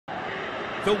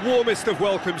The warmest of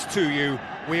welcomes to you.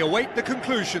 We await the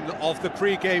conclusion of the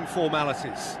pre-game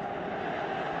formalities.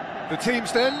 The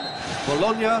teams then,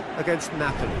 Bologna against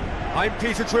Napoli. I'm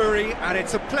Peter Drury, and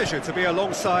it's a pleasure to be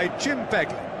alongside Jim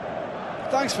Begley.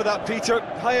 Thanks for that, Peter.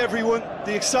 Hi everyone.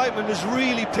 The excitement has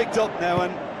really picked up now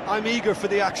and I'm eager for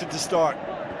the action to start.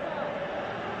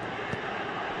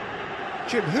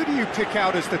 Jim, who do you pick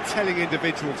out as the telling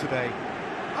individual today?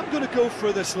 I'm going to go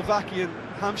for the Slovakian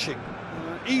Hamsik.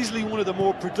 Easily one of the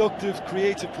more productive,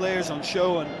 creative players on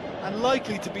show and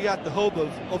likely to be at the hub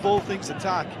of all things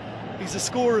attack. He's a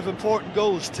scorer of important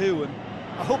goals too, and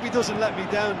I hope he doesn't let me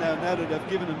down now that I've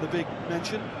given him the big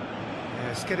mention.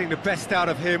 Yes, getting the best out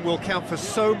of him will count for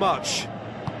so much.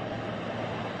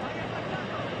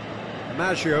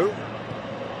 Maggio.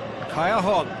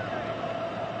 Kaya-hon.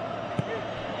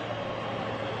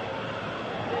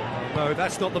 No,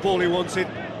 that's not the ball he wanted.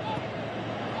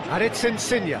 And it's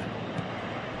Insigne.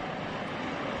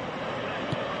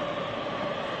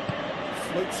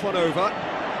 Floats one over.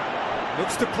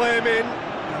 Looks to play him in.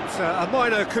 That's a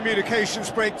minor communications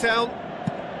breakdown.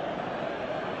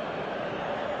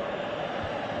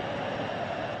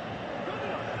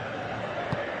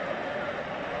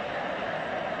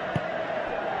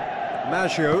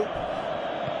 Maggio.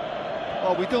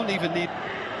 Oh, we don't even need...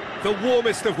 The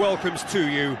warmest of welcomes to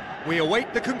you. We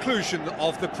await the conclusion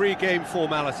of the pre-game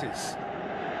formalities.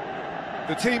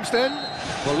 The teams then,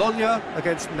 Bologna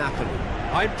against Napoli.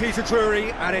 I'm Peter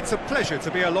Drury, and it's a pleasure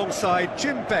to be alongside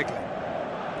Jim Begley.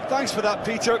 Thanks for that,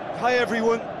 Peter. Hi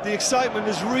everyone. The excitement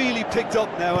has really picked up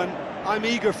now and I'm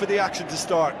eager for the action to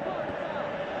start.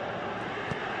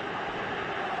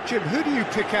 Jim, who do you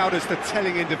pick out as the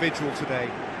telling individual today?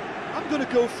 I'm going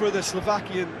to go for the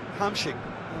Slovakian Hamsik.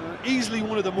 Easily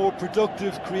one of the more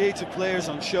productive, creative players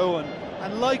on show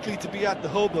and likely to be at the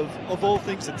hub of all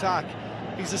things attack.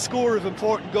 He's a scorer of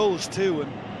important goals too,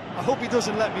 and I hope he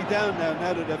doesn't let me down now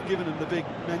that I've given him the big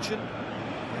mention.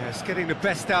 Yes, getting the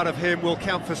best out of him will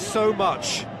count for so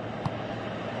much.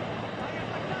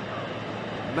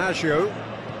 Maggio.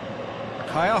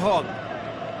 Kaya-hon.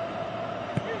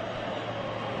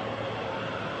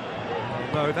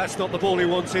 No, that's not the ball he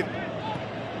wanted.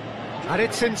 And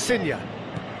it's Insigne.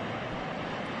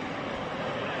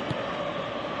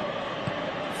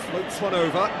 Floats one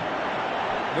over.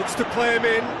 Looks to play him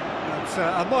in. That's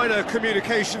a minor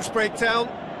communications breakdown.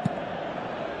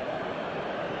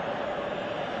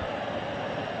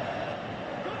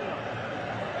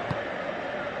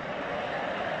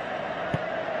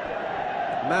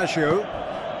 Maggio.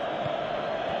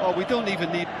 Oh, we don't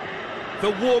even need...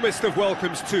 The warmest of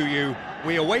welcomes to you.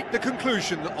 We await the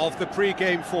conclusion of the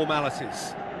pre-game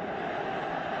formalities.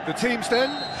 The teams then,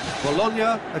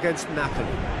 Bologna against Napoli.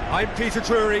 I'm Peter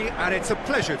Drury, and it's a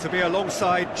pleasure to be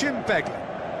alongside Jim Begley.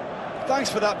 Thanks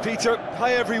for that, Peter.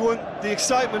 Hi everyone. The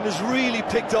excitement has really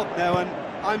picked up now and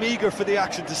I'm eager for the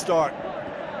action to start.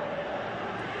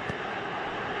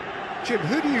 Jim,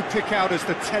 who do you pick out as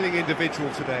the telling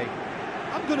individual today?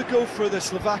 I'm going to go for the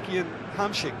Slovakian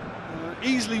Hamsik.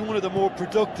 Easily one of the more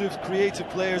productive, creative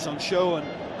players on show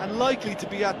and likely to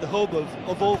be at the hub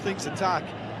of all things attack.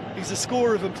 He's a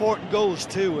scorer of important goals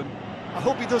too, and I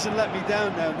hope he doesn't let me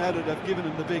down now that I've given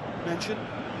him the big mention.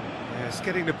 Yes,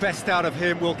 getting the best out of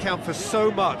him will count for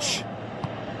so much.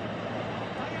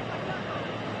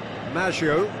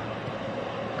 Maggio.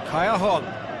 Kaya-hon.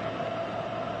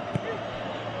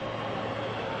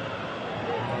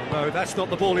 No, that's not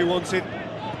the ball he wanted.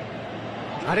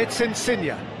 And it's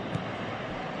Insigne.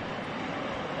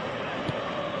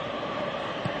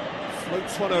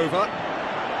 Floats one over.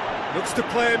 Looks to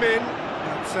play him in.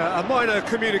 That's a minor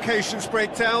communications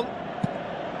breakdown.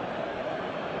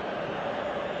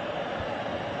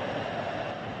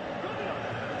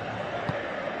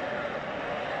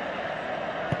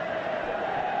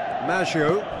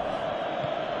 Maggio.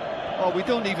 Oh, we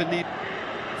don't even need...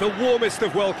 The warmest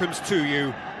of welcomes to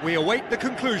you. We await the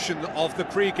conclusion of the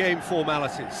pre-game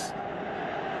formalities.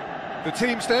 The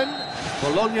teams then,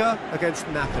 Bologna against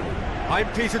Napoli.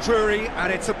 I'm Peter Drury,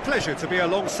 and it's a pleasure to be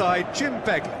alongside Jim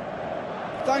Begley.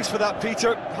 Thanks for that,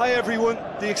 Peter. Hi everyone.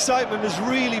 The excitement has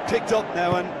really picked up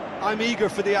now and I'm eager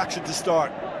for the action to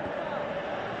start.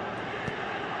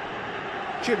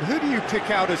 Jim, who do you pick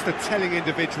out as the telling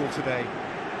individual today?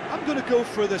 I'm going to go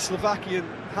for the Slovakian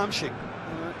Hamsik.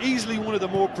 Easily one of the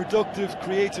more productive,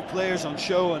 creative players on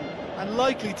show and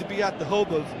likely to be at the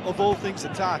hub of all things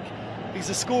attack. He's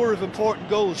a scorer of important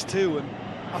goals too, and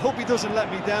I hope he doesn't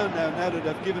let me down now that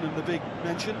I've given him the big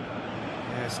mention.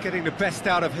 Yes, getting the best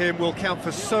out of him will count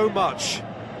for so much.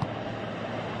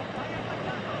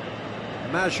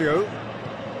 Maggio.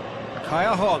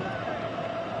 Kaya-hon.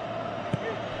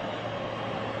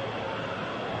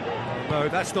 No,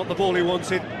 that's not the ball he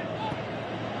wanted.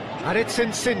 And it's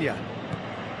Insigne.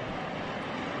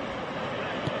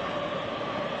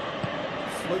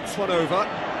 Floats one over.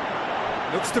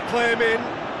 Looks to play him in.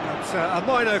 That's a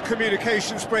minor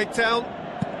communications breakdown.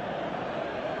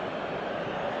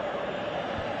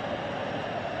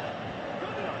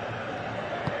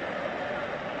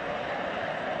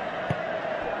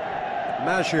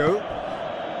 Maggio.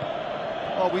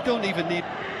 Oh, we don't even need...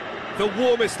 The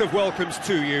warmest of welcomes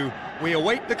to you. We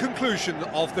await the conclusion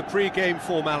of the pre-game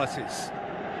formalities.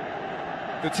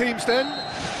 The teams then,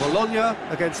 Bologna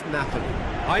against Napoli.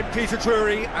 I'm Peter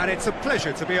Drury, and it's a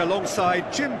pleasure to be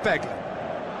alongside Jim Begley.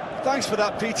 Thanks for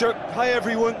that, Peter. Hi,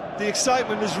 everyone. The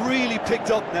excitement has really picked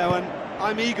up now, and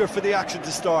I'm eager for the action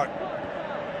to start.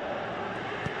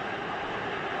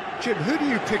 Jim, who do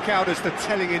you pick out as the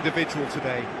telling individual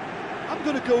today? I'm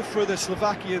going to go for the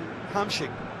Slovakian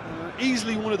Hamšík.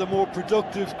 Easily one of the more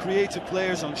productive, creative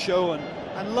players on show,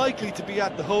 and likely to be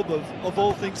at the hub of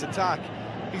all things attack.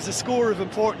 He's a scorer of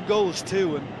important goals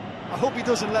too, and I hope he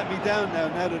doesn't let me down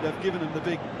now that I've given him the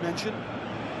big mention.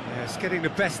 Yes, getting the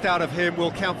best out of him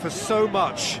will count for so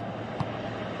much.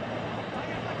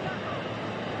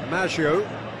 Maggio.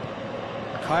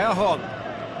 Kayahon.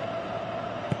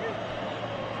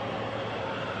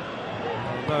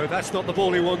 No, that's not the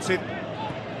ball he wanted.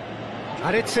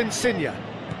 And it's Insigne.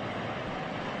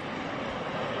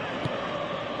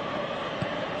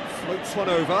 Floats one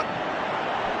over.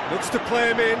 Looks to play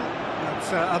him in.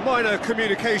 That's a minor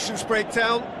communications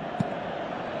breakdown.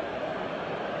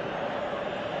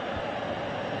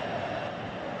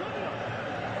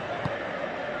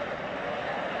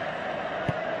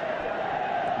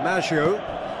 Maggio.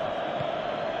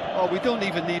 Oh, we don't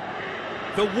even need...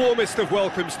 The warmest of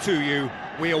welcomes to you.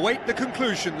 We await the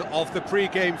conclusion of the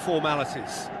pre-game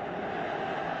formalities.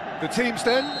 The teams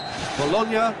then,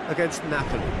 Bologna against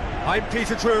Napoli. I'm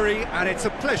Peter Drury, and it's a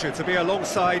pleasure to be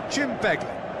alongside Jim Begley.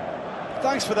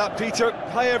 Thanks for that, Peter.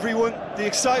 Hi, everyone. The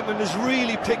excitement has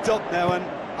really picked up now, and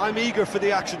I'm eager for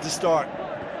the action to start.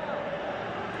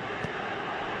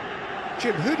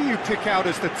 Jim, who do you pick out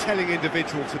as the telling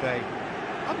individual today?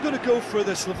 I'm going to go for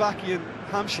the Slovakian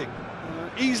Hamšík.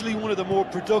 Easily one of the more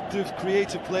productive,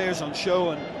 creative players on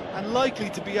show, and likely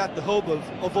to be at the hub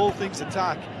of all things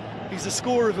attack. He's a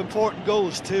scorer of important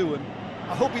goals too, and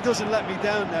I hope he doesn't let me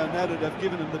down now that I've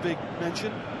given him the big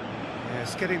mention.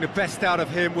 Yes, getting the best out of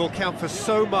him will count for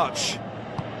so much.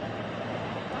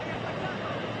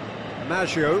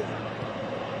 Maggio.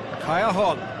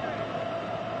 Kayahon.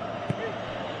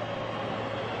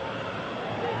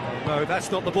 No,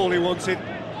 that's not the ball he wanted.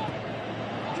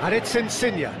 And it's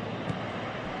Insigne.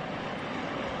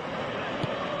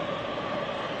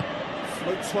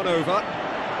 Floats one over.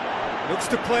 Looks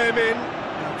to play him in.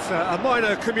 That's a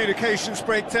minor communications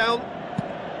breakdown.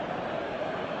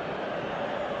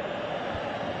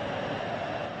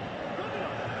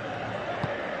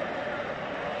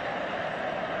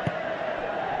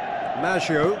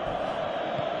 Maggio.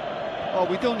 Oh,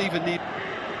 we don't even need...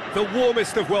 The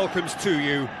warmest of welcomes to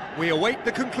you. We await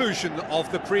the conclusion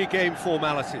of the pre-game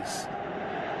formalities.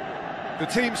 The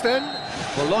teams then,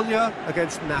 Bologna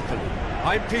against Napoli.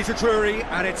 I'm Peter Drury,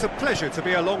 and it's a pleasure to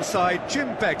be alongside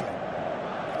Jim Begley.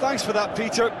 Thanks for that,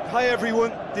 Peter. Hi,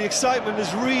 everyone. The excitement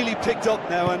has really picked up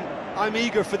now, and I'm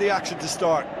eager for the action to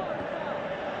start.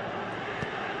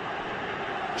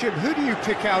 Jim, who do you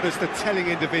pick out as the telling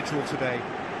individual today?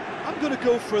 I'm going to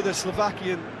go for the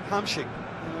Slovakian Hamšík.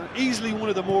 Easily one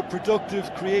of the more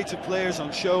productive, creative players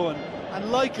on show,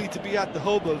 and likely to be at the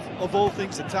hub of all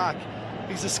things attack.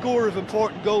 He's a scorer of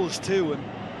important goals too, and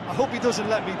I hope he doesn't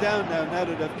let me down now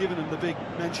that I've given him the big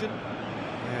mention.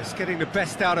 Yes, getting the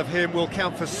best out of him will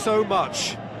count for so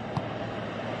much.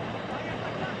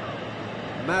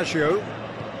 Maggio.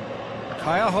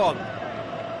 Kayahon.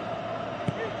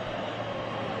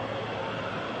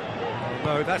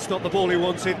 No, that's not the ball he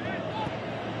wanted.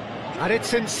 And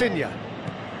it's Insigne.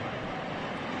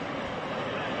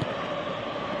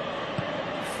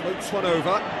 Floats one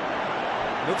over.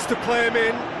 Looks to play him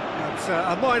in. That's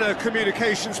a minor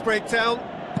communications breakdown.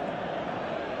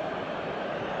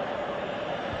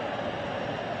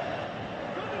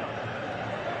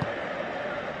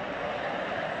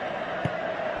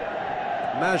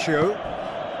 Maggio.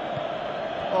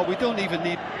 Oh, we don't even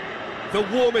need... The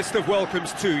warmest of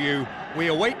welcomes to you. We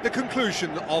await the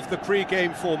conclusion of the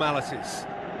pre-game formalities.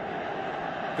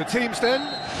 The teams then,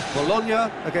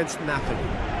 Bologna against Napoli.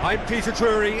 I'm Peter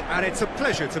Drury, and it's a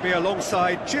pleasure to be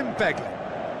alongside Jim Begley.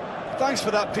 Thanks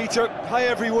for that, Peter. Hi,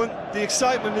 everyone. The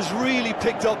excitement has really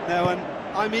picked up now, and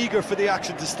I'm eager for the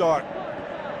action to start.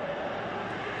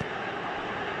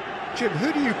 Jim,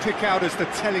 who do you pick out as the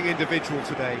telling individual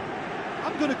today?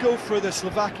 I'm going to go for the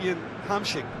Slovakian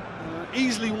Hamšík.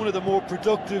 Easily one of the more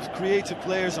productive, creative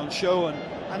players on show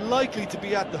and likely to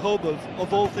be at the hub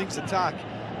of all things attack.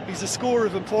 He's a scorer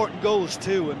of important goals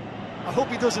too, and I hope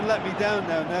he doesn't let me down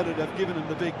now that I've given him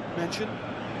the big mention.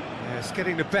 Yes,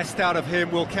 getting the best out of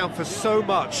him will count for so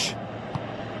much.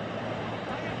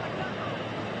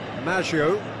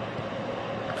 Maggio.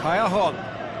 Kayahon.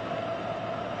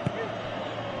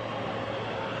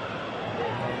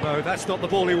 Oh, no, that's not the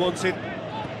ball he wanted.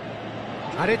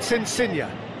 And it's Insigne.